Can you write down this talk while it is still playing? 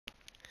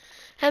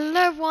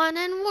Hello everyone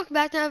and welcome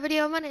back to another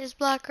video. My name is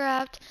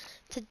Blackcraft.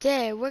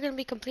 Today we're going to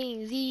be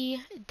completing the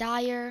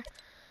Dire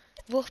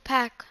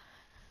Wolfpack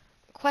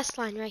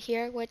Questline right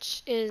here,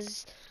 which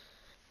is,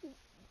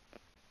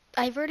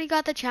 I've already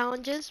got the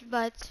challenges,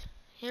 but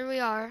here we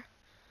are.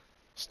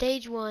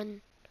 Stage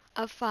 1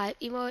 of 5.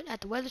 Emote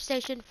at the weather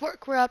station, Fort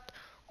Corrupt,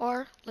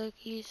 or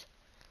Loki's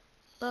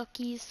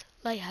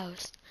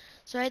Lighthouse.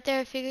 So right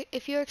there,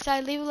 if you're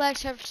excited, leave a like,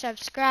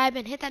 subscribe,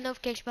 and hit that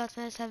notification bell to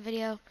the next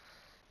video.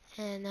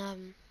 And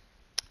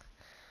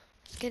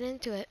let's get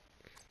into it.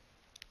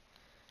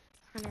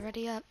 I'm gonna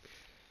ready up.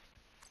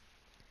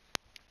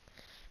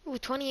 Ooh,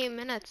 28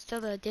 minutes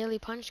till the daily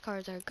punch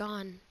cards are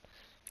gone.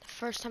 The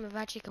first time I've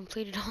actually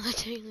completed all the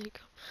daily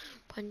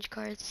punch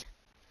cards.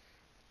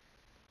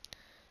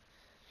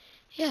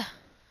 Yeah,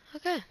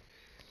 okay.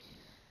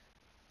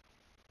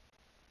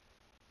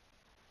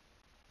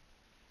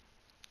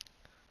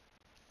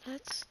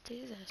 Let's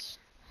do this.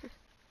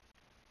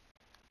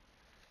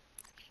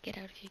 Get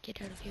out of here,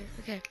 get out of here.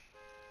 Okay.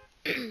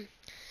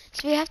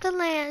 So we have to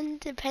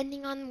land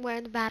depending on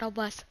where the battle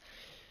bus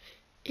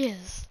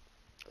is.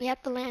 We have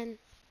to land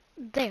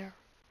there.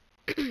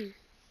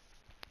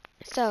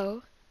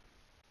 So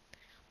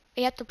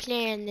we have to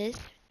plan this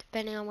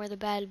depending on where the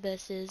battle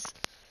bus is.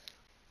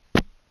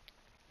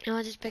 And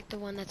I'll just pick the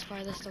one that's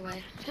farthest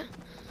away.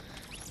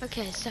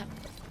 Okay, so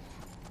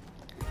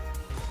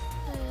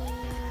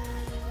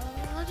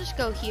I'll just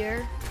go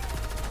here.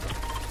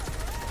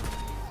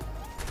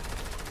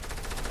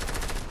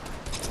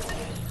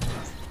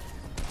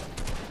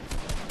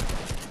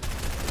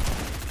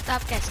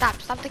 Stop, gas,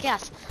 stop the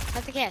gas.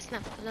 Stop the gas, no,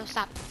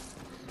 stop.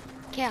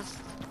 Chaos.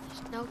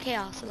 There's no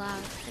chaos allowed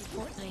in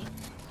Fortnite.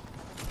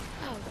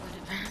 Oh,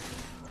 whatever.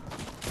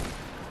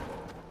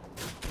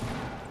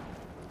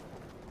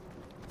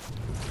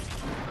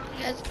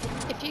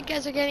 If you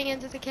guys are getting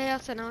into the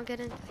chaos, then I'll get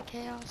into the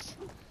chaos.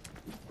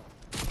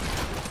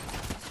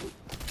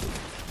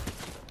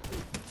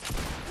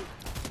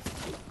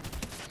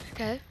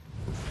 Okay.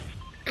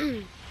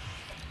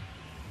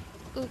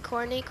 Ooh,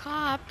 corny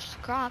crops,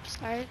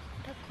 alright.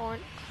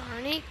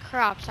 Corny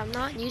crops, I'm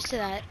not used to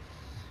that.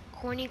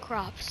 Corny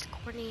crops,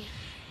 corny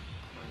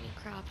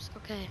crops,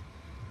 okay.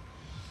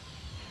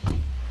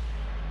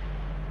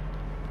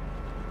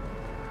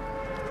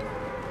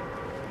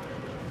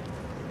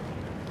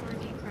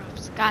 Corny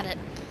crops, got it.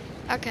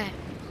 Okay.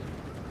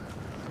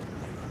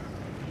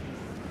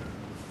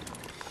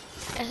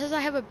 It says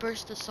I have a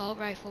burst assault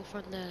rifle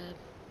from the,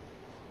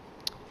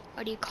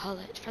 what do you call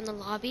it? From the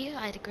lobby.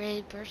 I had a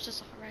graded burst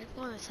assault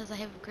rifle, and it says I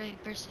have a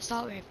graded burst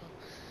assault rifle.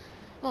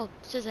 Well, it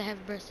says I have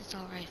a burst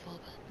assault rifle,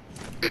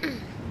 but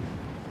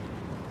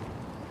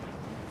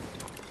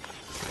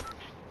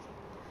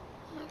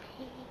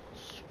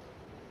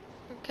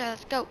okay,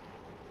 let's go.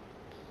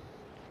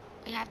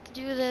 We have to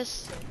do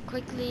this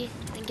quickly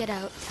and get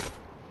out.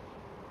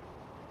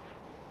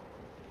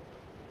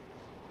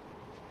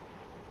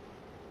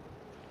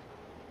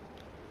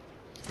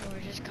 So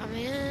we're just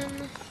coming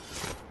in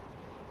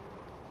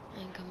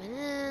and coming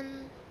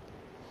in,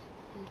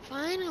 and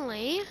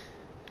finally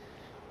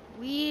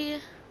we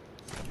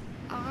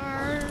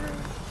are.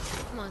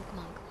 Come on.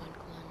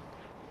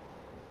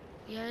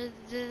 We are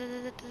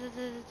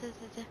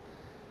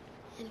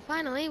and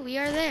finally we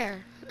are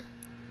there.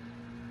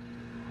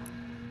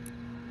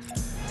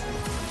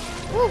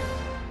 Woo!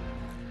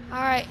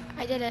 Alright,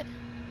 I did it.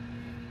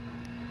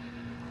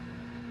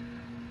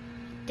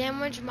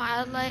 Damage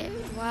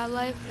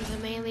wildlife is a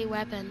melee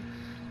weapon.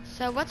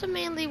 So what's a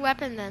melee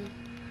weapon then?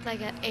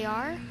 Like an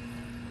AR?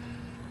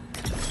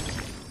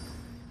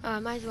 Oh, I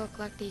might as well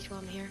collect these while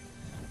I'm here.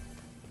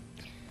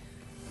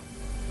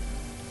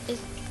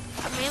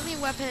 A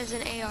melee weapon is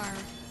an AR.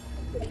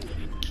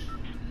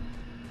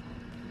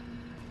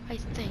 I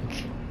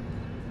think.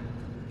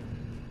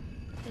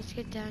 Let's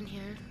get down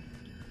here.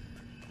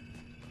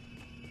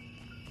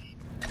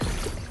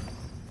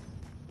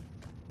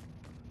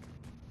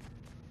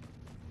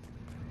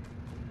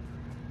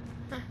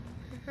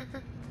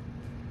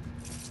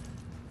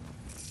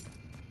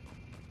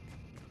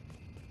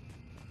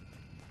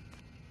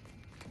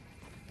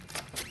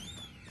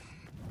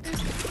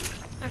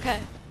 Okay.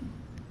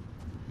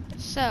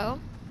 So,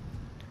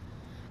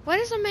 what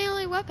is a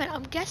melee weapon?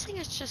 I'm guessing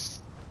it's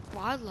just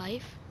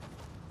wildlife.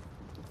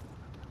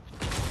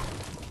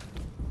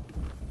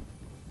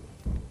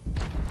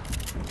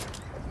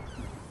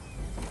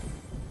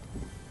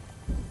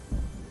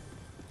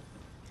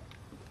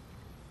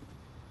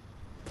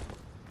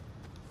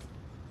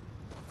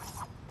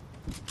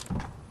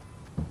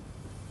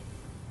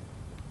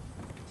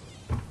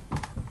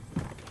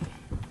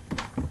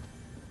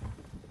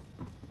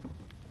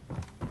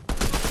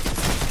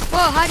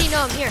 Whoa, how do you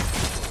know I'm here?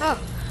 Oh,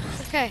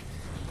 okay.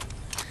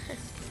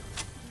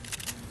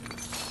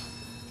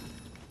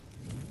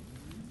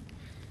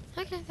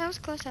 Okay, that was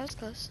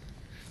close.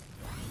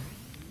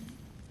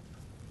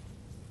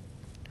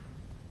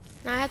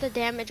 Now I have to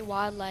damage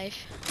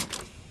wildlife.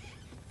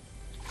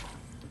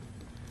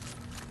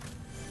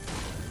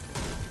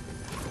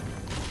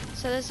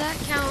 So does that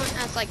count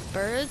as like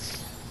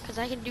birds? Because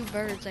I can do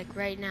birds like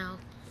right now.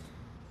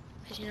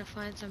 I just need to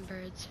find some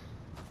birds.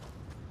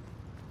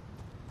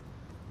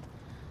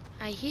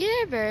 I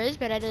hear birds,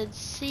 but I didn't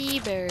see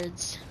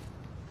birds.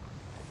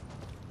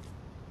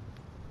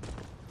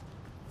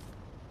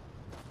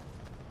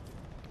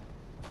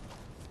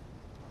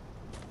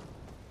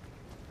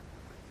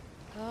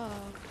 Oh.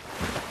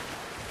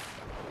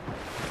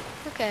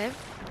 Okay.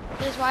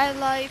 Does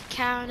wildlife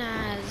count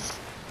as,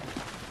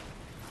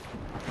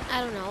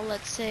 I don't know,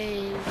 let's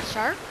say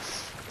sharks?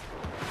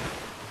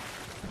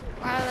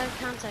 Wildlife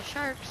counts as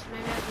sharks.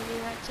 Maybe I can do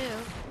that too.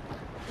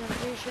 I'm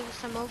pretty sure there's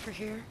some over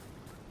here.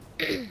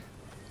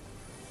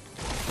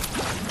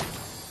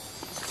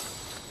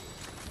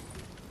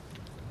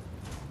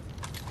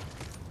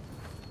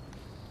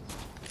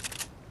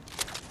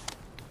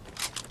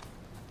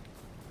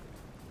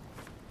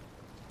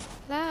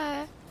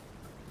 That.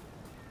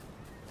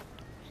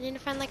 I need to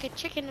find like a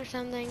chicken or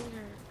something,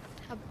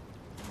 or a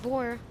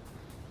boar.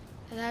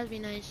 That would be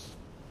nice.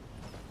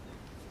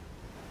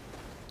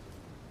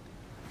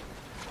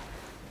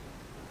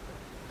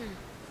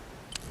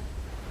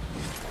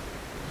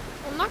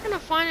 I'm not gonna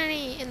find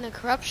any in the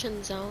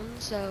corruption zone,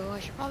 so I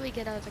should probably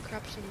get out of the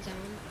corruption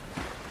zone.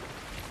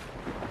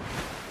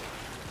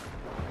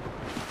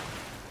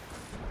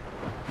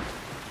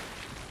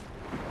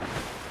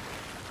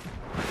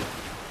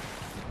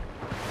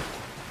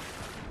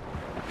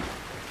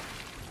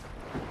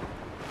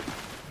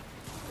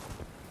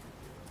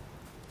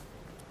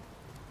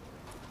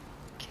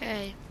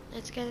 Okay,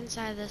 let's get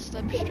inside this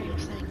slipstream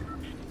thing.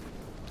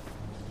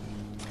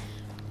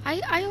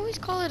 I always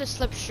call it a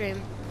slipstream.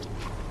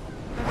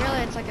 But really,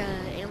 it's like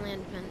an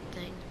alien vent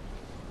thing.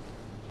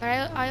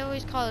 But I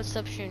always call it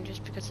slipstream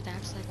just because it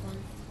acts like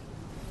one.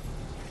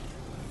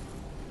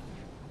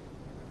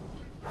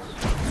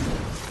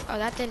 Oh,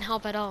 that didn't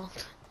help at all.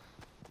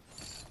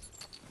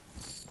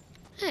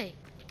 Hey,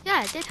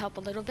 yeah, it did help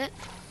a little bit.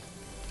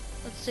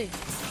 Let's see.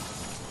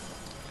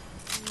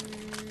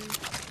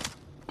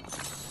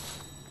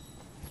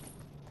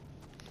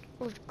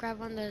 We'll grab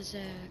one of those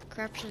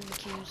corruption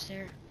cubes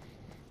there.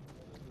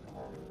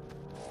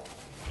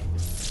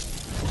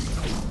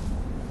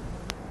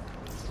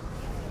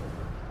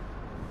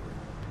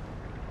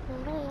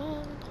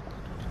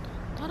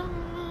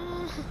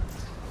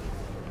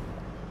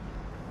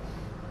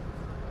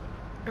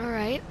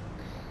 Alright.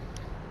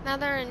 Now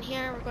they're in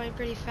here, we're going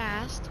pretty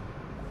fast.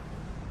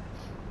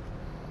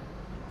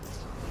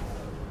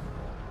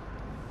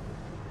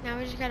 Now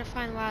we just gotta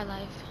find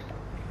wildlife.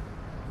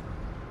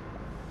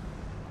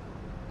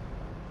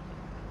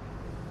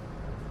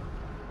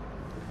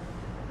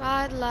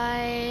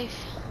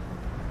 Wildlife.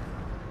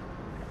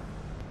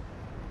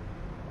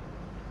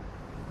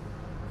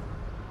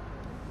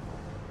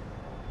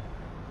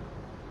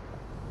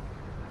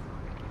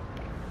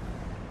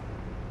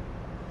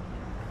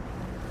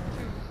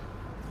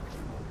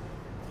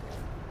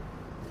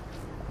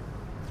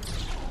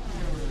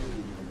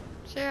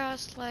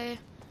 Seriously.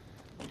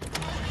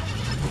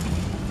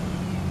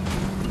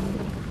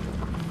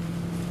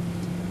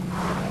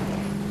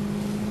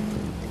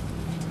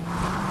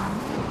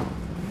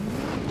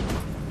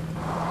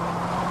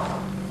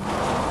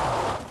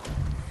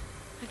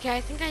 Okay,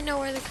 I think I know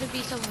where there could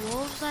be some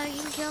wolves that I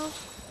can kill.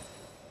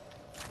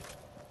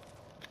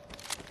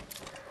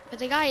 But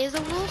the guy is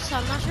a wolf, so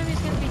I'm not sure if he's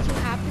gonna be too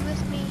happy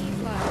with me,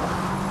 but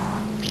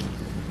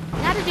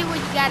you gotta do what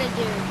you gotta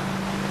do.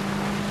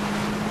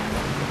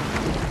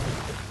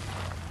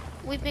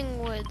 Weeping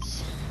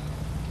Woods.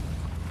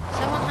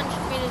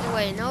 700 meters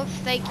away. No,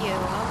 thank you.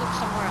 I'll look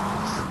somewhere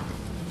else.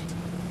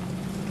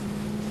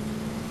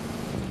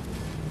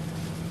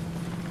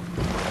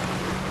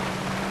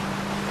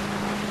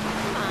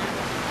 Come on.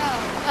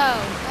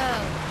 Oh.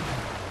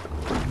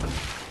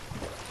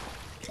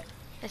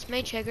 This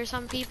may trigger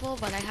some people,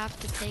 but I have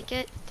to take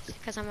it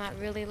because I'm at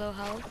really low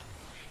health.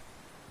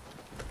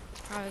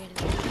 It's probably gonna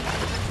trigger me.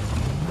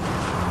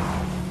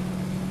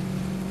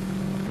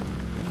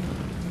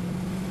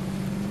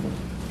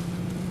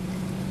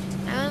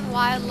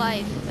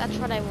 Wildlife, that's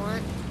what I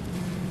want.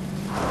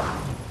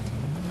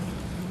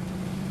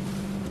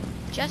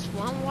 Just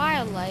one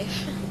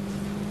wildlife.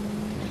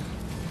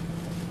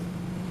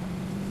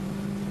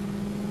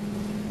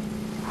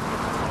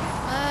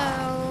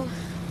 Oh.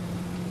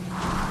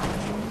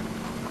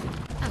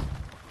 Oh,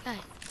 okay.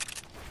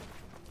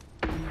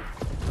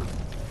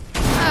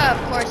 Oh, of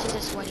course he's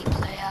a sweaty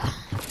player.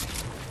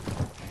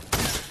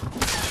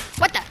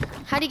 What the?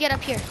 How'd he get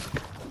up here?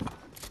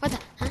 What the?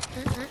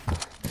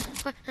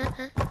 What?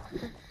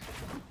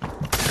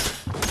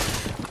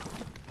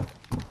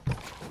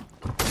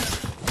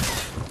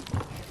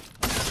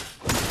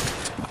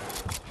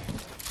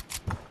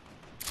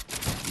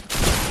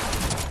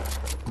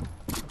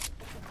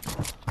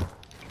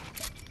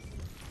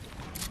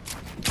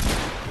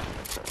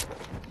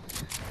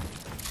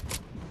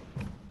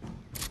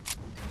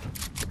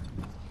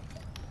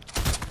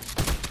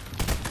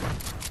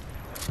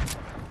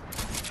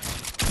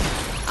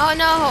 Oh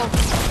no!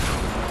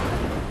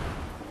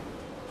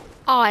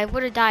 Oh, I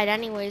would have died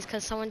anyways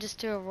because someone just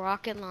threw a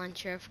rocket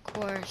launcher, of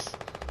course.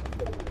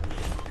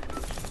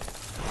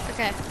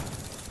 Okay.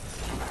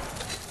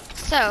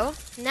 So,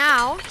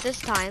 now,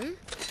 this time,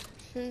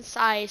 since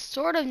I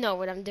sort of know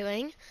what I'm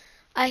doing,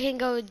 I can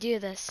go do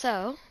this.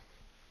 So,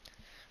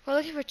 we're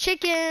looking for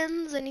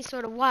chickens, any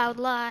sort of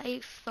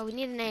wildlife, but we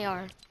need an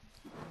AR.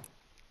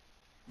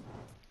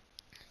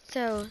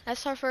 So,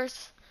 that's our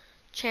first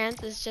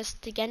chance, is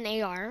just to get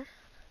an AR.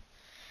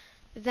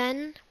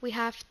 Then, we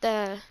have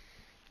to,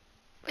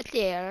 with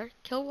the AR,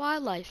 kill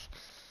wildlife.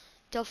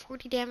 Deal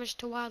 40 damage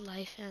to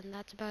wildlife, and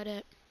that's about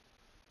it.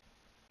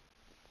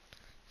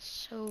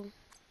 So,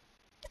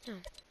 yeah.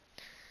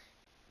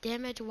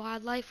 Damage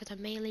wildlife with a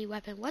melee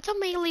weapon. What's a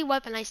melee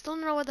weapon? I still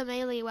don't know what a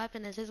melee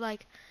weapon is. Is it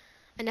like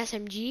an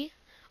SMG?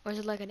 Or is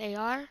it like an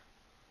AR?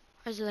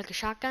 Or is it like a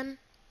shotgun?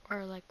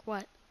 Or like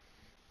what?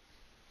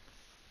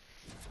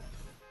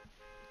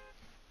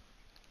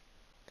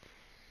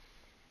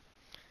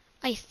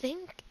 I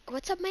think,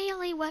 what's a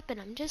melee weapon?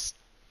 I'm just...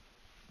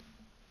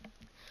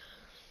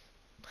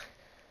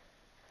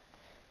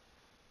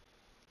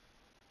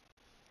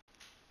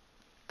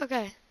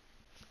 Okay.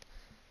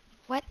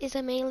 What is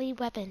a melee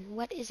weapon?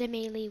 What is a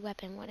melee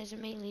weapon? What is a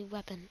melee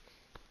weapon?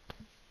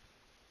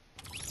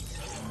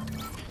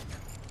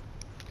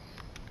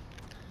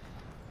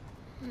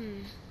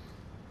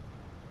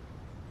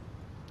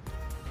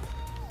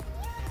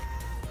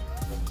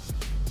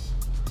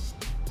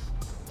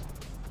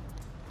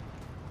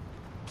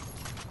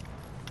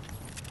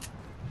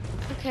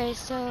 Okay,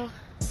 so...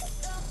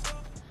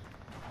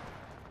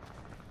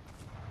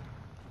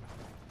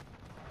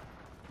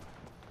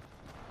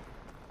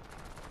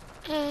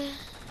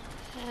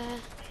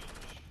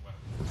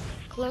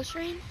 close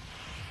range?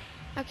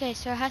 Okay,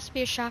 so it has to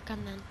be a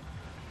shotgun then.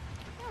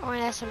 Or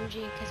an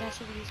SMG, because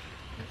SMG is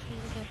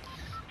good.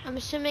 I'm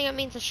assuming it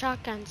means a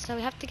shotgun, so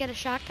we have to get a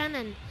shotgun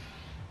and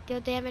deal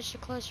damage to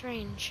close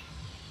range.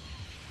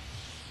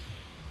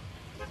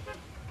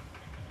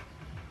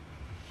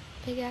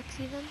 Pickaxe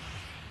even?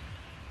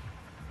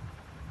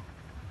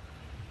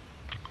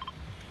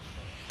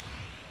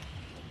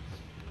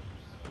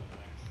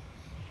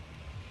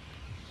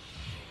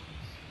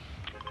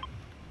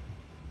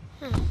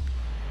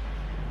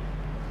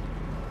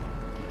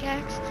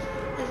 Pickaxe?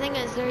 The thing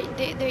is,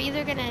 they're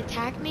either gonna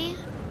attack me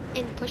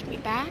and push me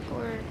back,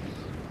 or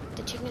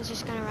the chicken's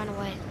just gonna run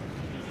away.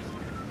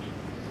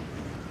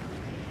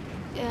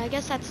 Yeah, I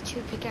guess that's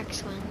 2 pickaxe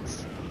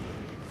swings.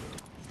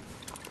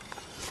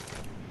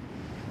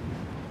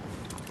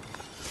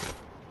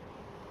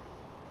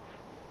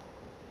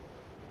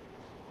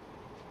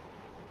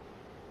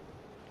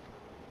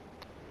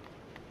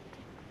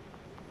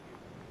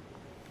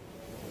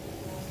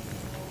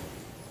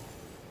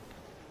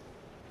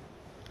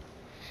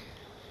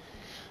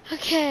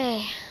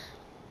 Okay,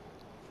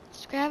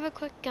 let's grab a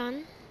quick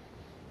gun.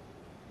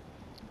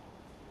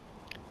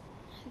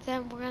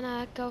 Then we're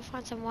gonna go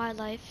find some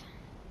wildlife.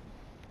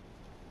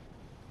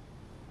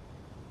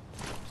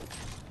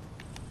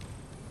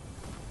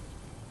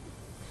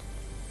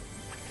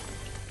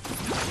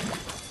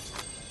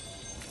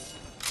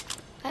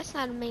 That's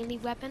not a melee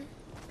weapon.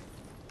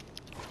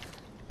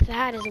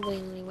 That is a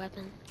melee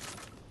weapon.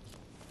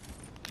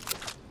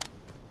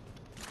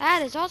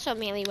 That is also a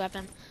melee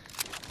weapon.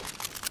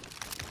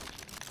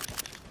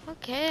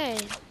 Okay.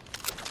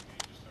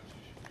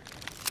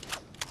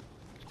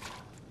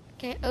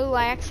 Okay, oh,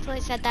 I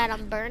accidentally said that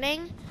I'm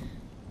burning.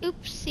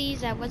 Oopsies,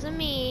 that wasn't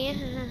me.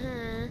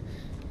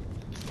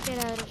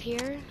 Get out of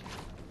here.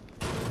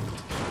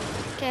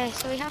 Okay,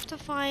 so we have to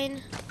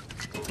find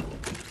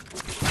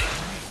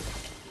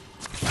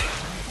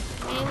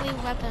melee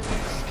weapons.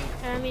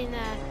 I mean,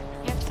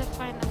 we have to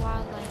find the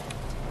wildlife.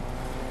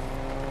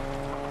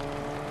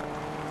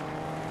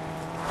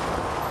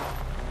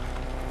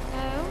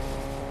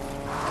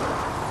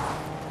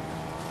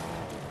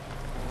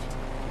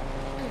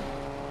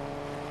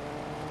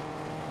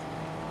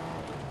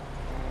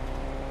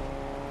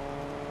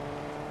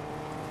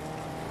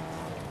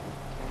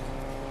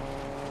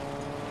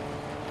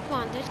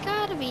 Come on, there's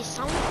gotta be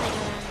something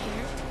around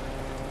here.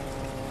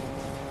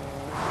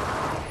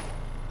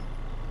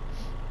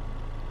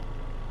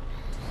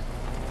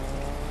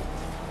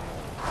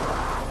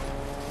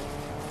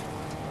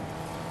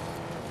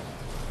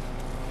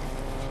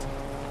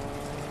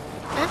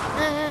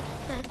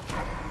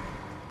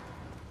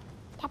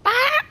 Papa!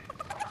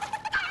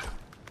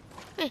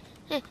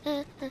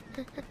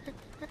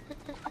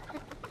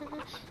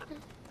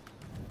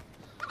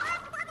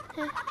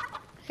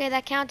 Okay,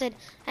 that counted.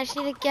 I just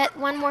need to get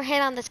one more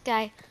hit on this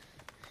guy.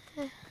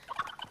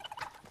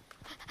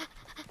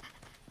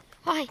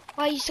 Why?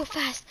 Why are you so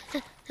fast?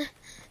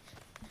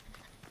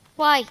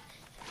 Why?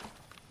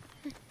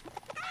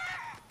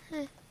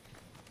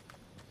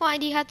 Why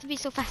do you have to be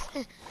so fast?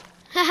 Ha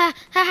ha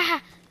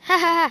ha ha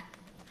ha!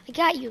 I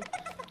got you.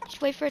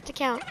 Just wait for it to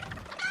count.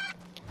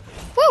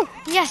 Woo!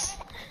 Yes!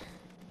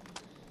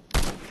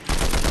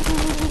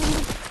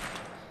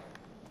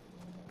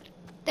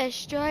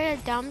 Destroy a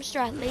dumpster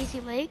at Lazy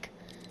Lake.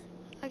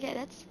 Okay,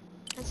 that's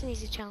an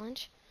easy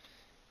challenge.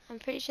 I'm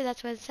pretty sure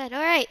that's what it said.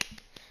 Alright!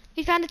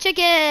 We found a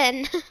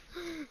chicken!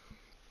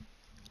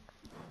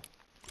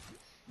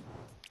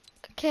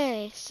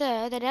 Okay,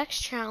 so the next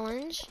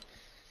challenge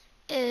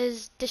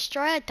is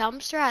destroy a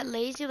dumpster at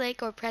Lazy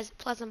Lake or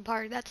Pleasant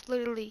Park. That's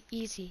literally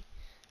easy.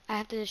 I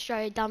have to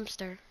destroy a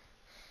dumpster.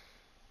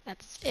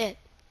 That's it.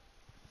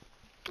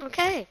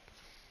 Okay.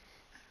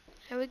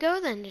 Here we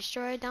go then.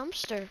 Destroy a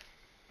dumpster.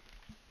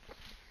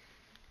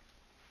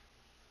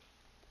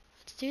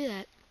 Let's do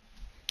that.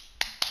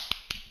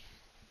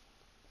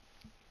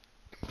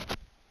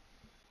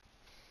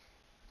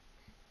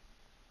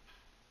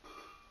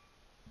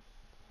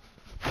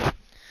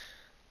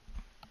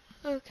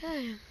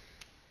 Okay.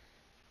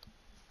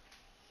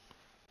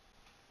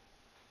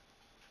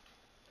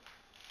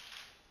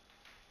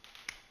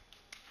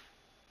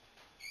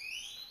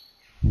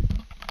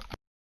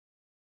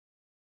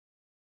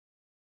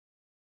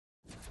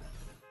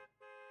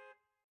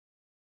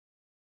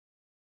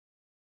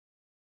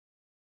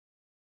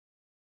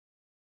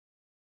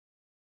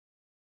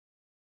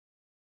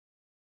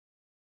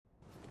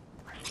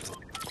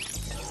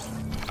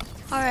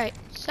 Alright,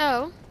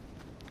 so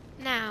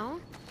now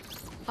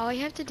all we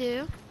have to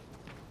do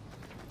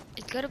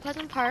is go to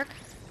Pleasant Park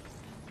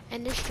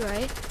and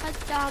destroy a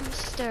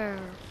dumpster.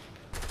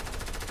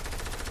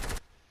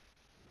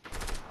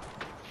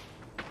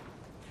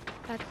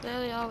 That's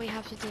literally all we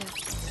have to do.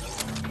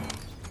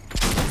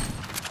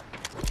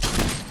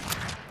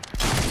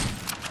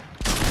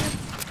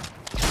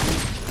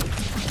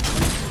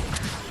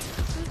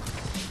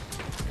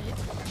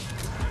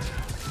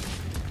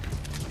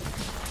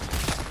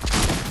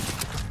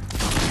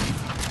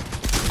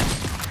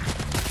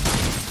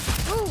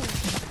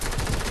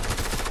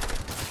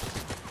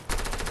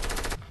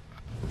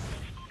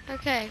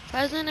 Okay,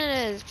 pleasant it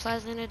is,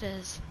 pleasant it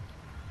is.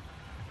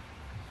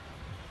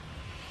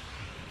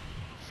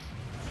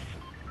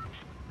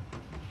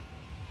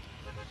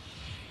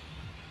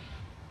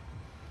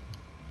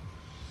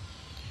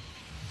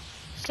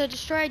 So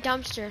destroy a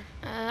dumpster.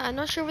 I'm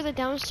not sure where the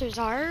dumpsters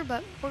are,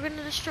 but we're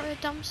gonna destroy a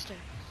dumpster.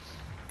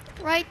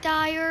 Right,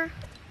 Dyer?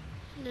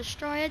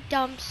 Destroy a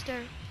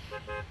dumpster.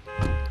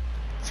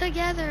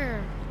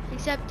 Together!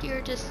 Except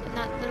you're just in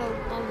that little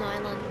lone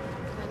island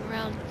going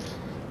around.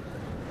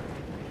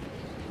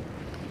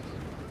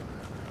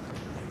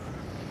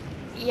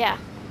 Yeah.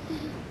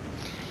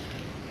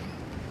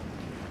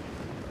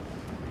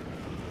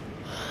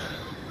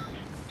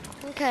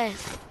 Okay.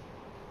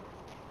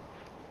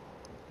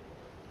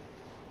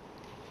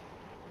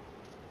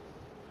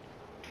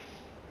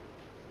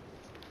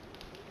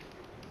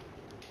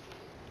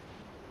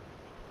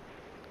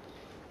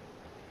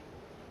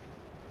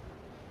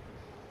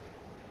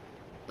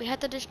 We have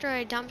to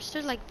destroy a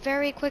dumpster like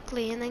very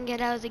quickly and then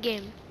get out of the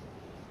game.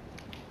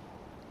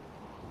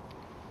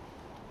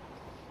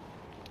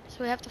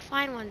 So we have to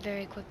find one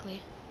very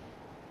quickly.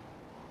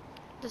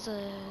 There's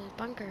a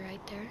bunker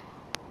right there.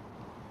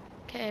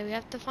 Okay, we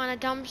have to find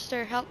a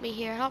dumpster. Help me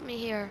here, help me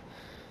here.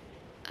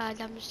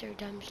 Dumpster,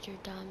 dumpster,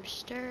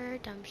 dumpster,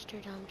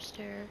 dumpster,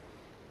 dumpster.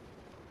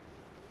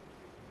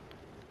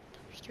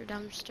 Dumpster,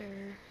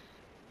 dumpster.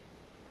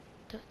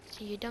 Don't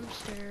see a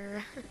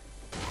dumpster.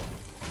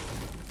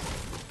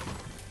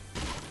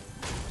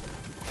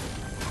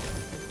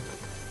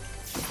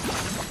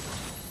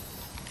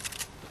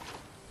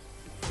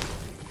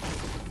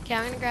 Okay,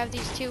 I'm gonna grab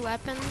these 2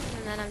 weapons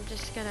and then I'm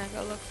just gonna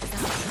go look for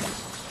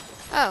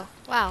dumpsters. Oh,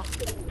 wow.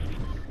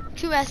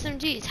 2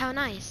 SMGs, how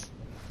nice.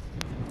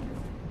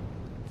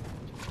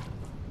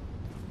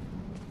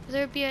 Will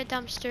there be a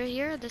dumpster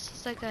here? This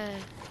is like a...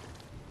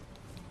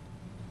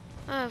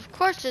 of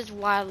course there's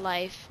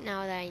wildlife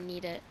now that I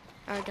need it.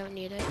 Or don't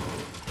need it.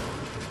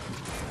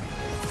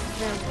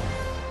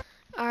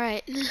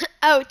 Alright,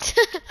 out.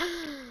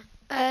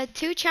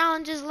 2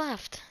 challenges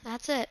left.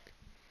 That's it.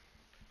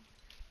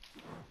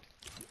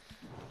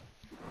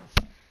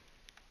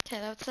 Okay,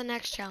 that's the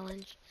next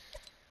challenge.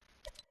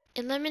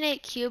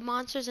 Eliminate cube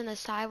monsters in the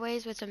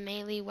sideways with a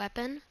melee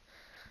weapon.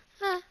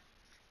 Oh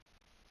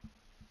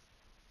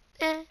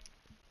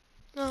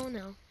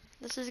no.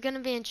 This is gonna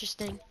be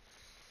interesting.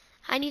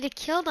 I need to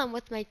kill them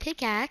with my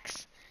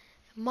pickaxe.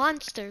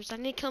 Monsters. I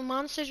need to kill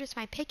monsters with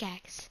my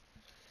pickaxe.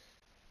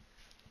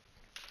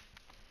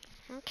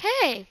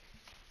 Okay.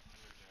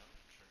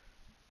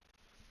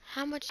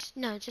 How much?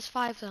 No, just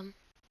 5 of them.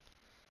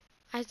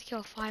 I have to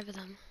kill 5 of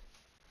them.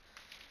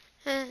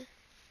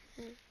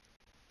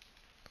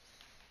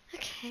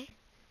 Okay.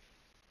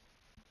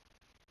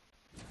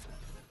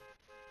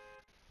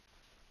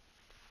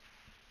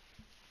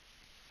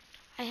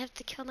 I have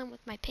to kill them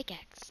with my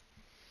pickaxe.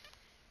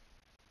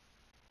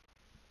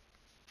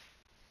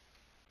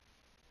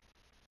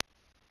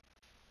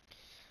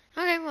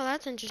 Okay, well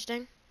that's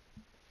interesting.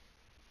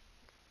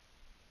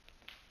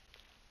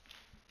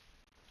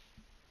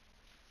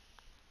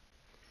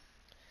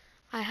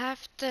 I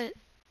have to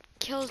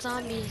kill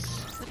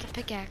zombies with a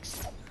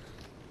pickaxe.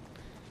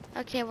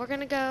 Okay, we're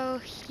gonna go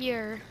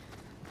here.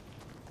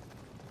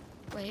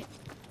 Wait.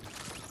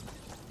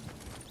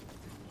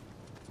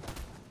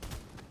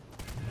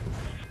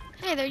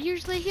 Hey, they're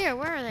usually here.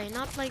 Where are they?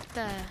 Not like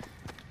the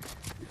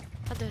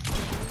other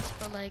things,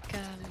 but like,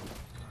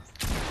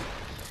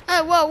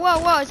 Oh, whoa, whoa,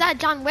 whoa. Is that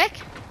John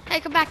Wick? Hey,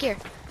 come back here.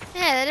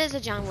 Yeah, that is a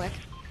John Wick.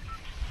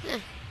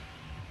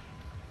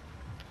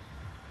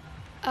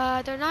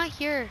 They're not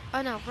here.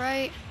 Oh no,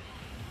 right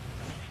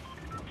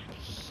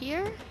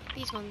here?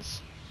 These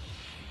ones.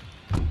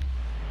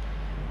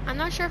 I'm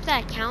not sure if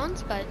that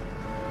counts, but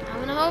I'm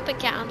gonna hope it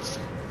counts.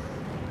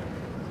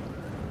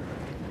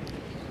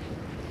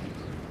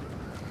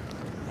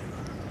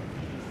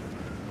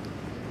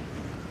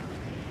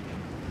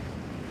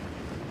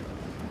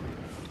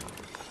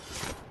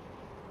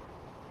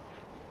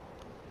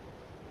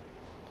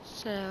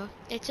 So,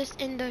 it's just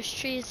in those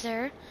trees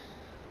there,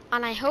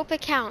 and I hope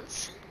it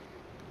counts.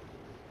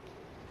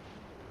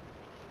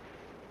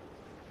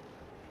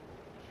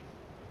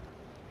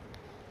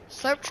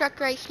 Slurp truck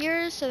right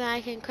here, so that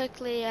I can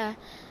quickly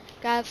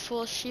grab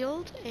full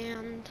shield,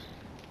 and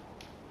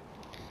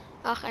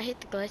oh, I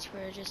hate the glitch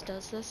where it just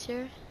does this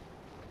here.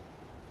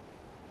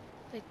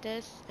 Like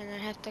this, and I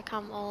have to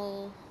come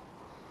all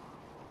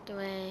the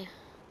way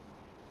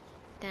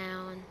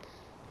down.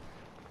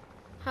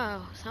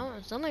 Oh,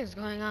 something's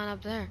going on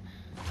up there,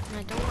 and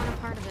I don't want a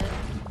part of it.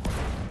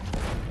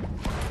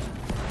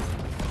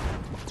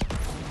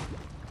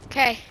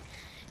 Okay,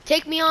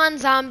 take me on,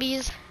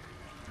 zombies.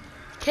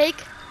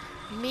 Take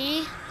me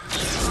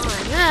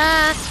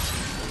on.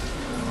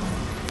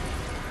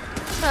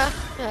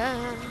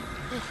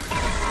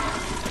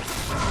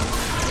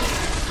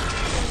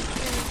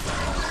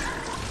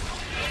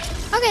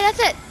 Okay, that's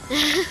it.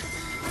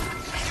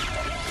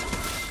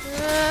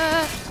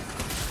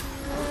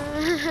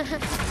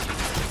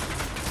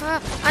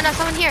 Oh no,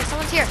 someone's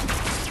here.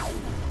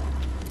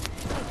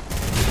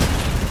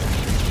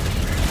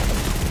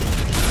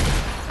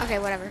 Okay,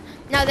 whatever.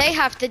 Now they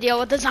have to deal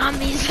with the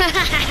zombies.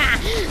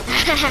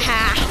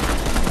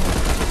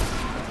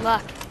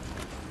 Luck.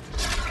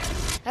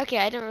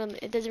 Okay,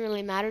 it doesn't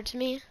really matter to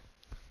me.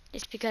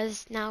 Just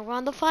because now we're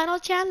on the final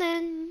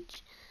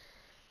challenge.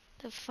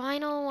 The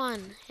final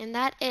one. And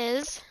that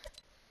is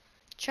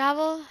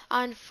travel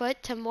on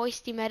foot to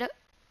Moisty Meadow.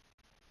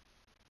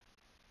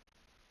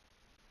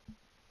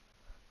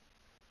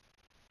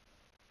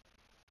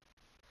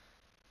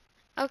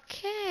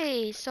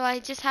 Okay, so I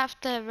just have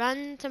to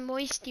run to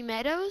Moisty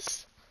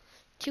Meadows,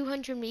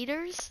 200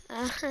 meters.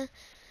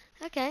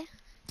 Okay.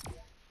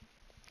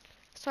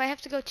 So I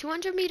have to go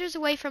 200 meters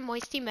away from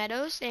Moisty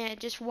Meadows and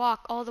just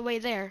walk all the way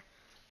there,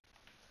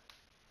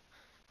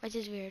 which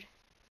is weird.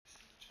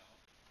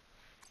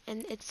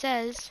 And it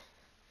says,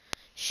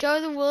 show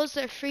the wolves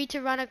they're free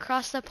to run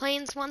across the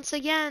plains once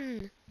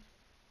again.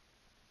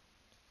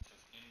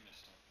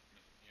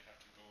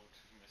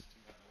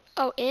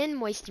 Oh, in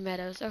Moisty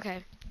Meadows,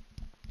 okay.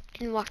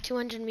 And walk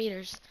 200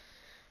 meters.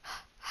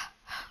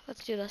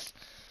 Let's do this.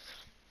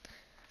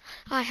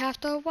 I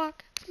have to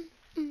walk.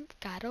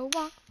 Gotta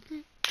walk.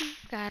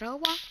 Gotta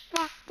walk.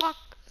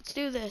 Let's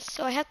do this.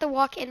 So I have to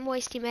walk in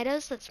Moisty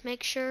Meadows. Let's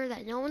make sure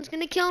that no one's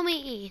gonna kill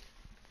me.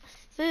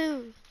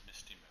 Ooh.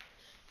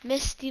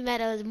 Misty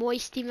Meadows,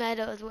 Moisty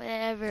Meadows,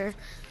 whatever.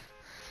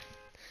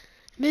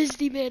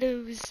 Misty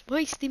Meadows,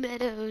 Moisty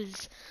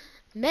Meadows.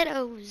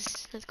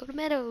 Meadows. Let's go to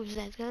Meadows.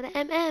 Let's go to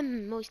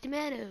MM. Moisty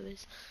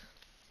Meadows.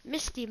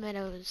 Misty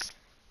Meadows.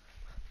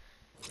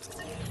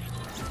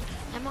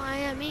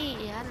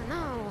 M-I-M-E. I don't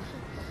know.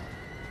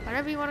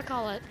 Whatever you want to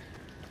call it.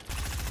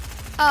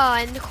 Oh,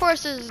 and of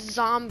course there's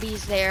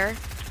zombies there.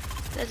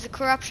 There's a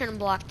corruption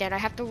block there. I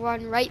have to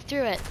run right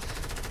through it.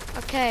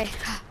 Okay.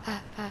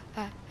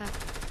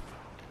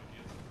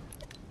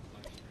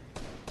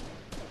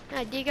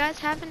 Do you guys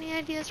have any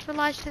ideas for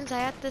live streams? I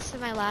had this in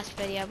my last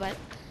video, but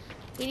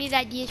we need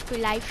ideas for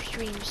live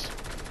streams.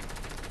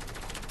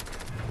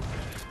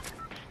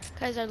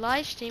 Because our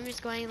live stream is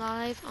going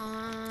live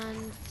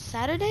on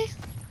Saturday?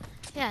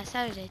 Yeah,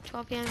 Saturday,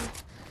 12 p.m.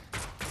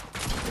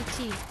 ET.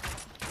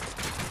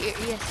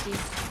 EST.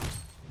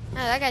 Oh,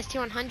 that guy's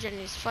T100 and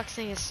he's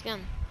flexing his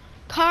skin.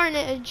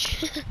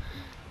 Carnage!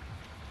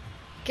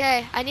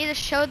 Okay, I need to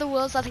show the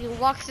wolves that they can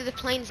walk through the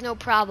plains no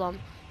problem.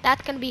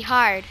 That's gonna be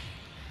hard.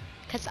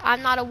 Because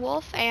I'm not a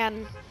wolf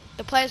and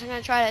the players are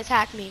gonna try to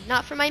attack me.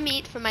 Not for my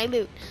meat, for my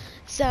loot.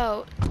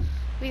 So,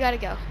 we gotta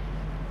go.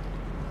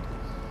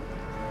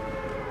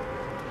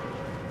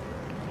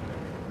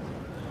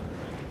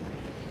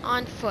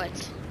 On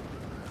foot.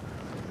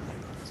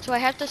 So I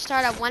have to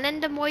start at one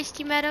end of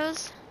Moisty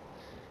Meadows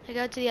and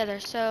go to the other.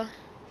 So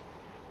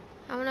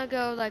I'm gonna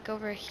go like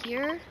over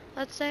here,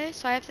 let's say.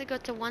 So I have to go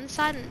to one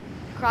side and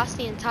cross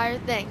the entire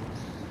thing.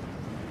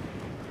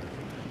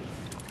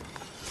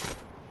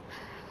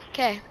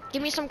 Okay,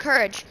 give me some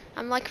courage.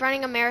 I'm like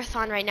running a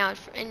marathon right now,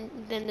 and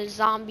then there's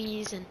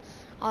zombies and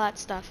all that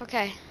stuff.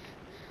 Okay,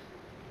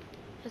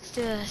 let's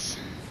do this.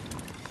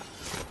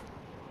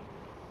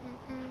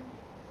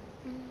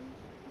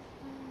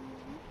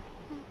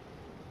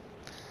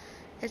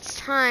 It's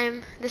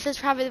time. This is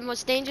probably the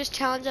most dangerous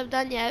challenge I've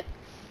done yet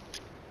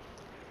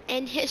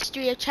in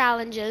history of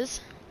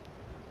challenges.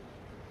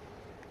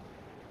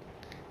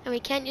 And we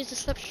can't use the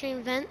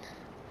slipstream vent.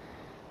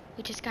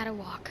 We just gotta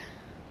walk.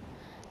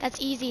 That's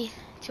easy,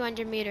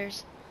 200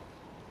 meters.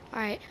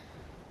 Alright.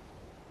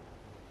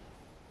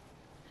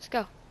 Let's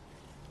go.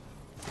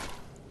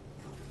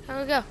 Here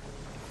we go.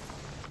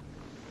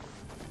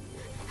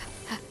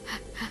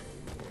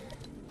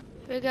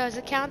 Here we go. Is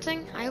it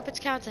counting? I hope it's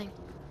counting.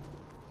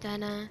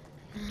 Dun-na.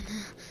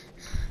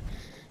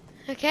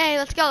 Okay,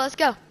 let's go. Let's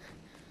go.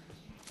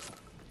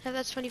 Oh,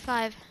 that's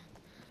 25.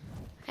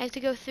 I have to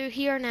go through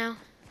here now.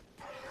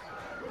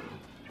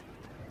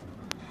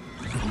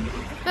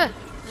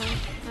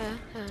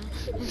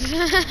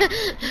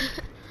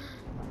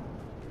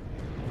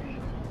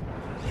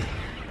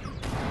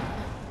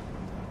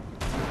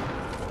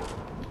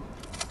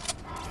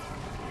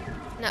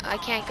 No, I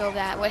can't go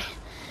that way.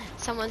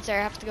 Someone's there.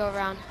 I have to go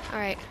around.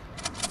 Alright.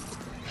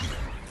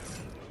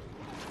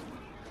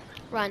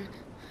 Run.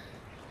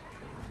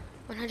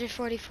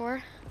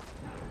 144.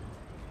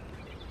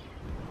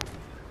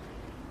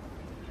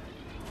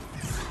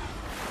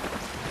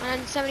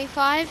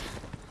 175.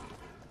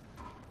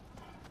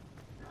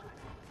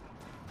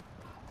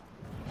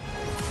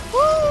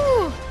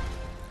 Woo!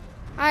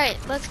 Alright,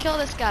 let's kill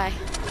this guy.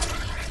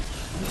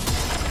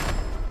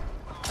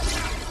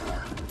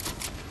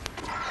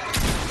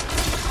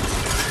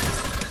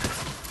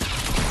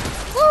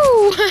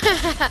 Woo!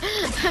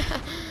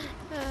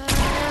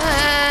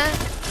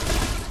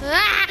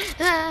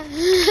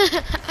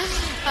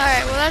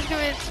 Alright, well that's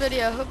gonna be this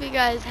video. Hope you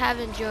guys have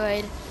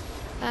enjoyed.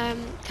 Tell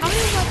me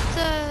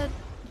what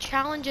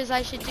challenges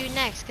I should do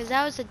next, because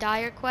that was a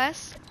dire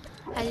quest,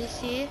 as you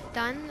see,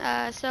 done.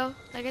 So,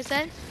 like I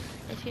said,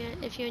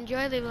 if you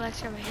enjoy, leave a like,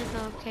 subscribe, hit the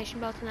notification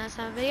bell to not miss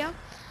a video,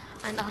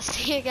 and I'll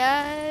see you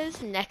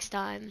guys next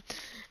time.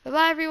 Bye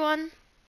bye, everyone.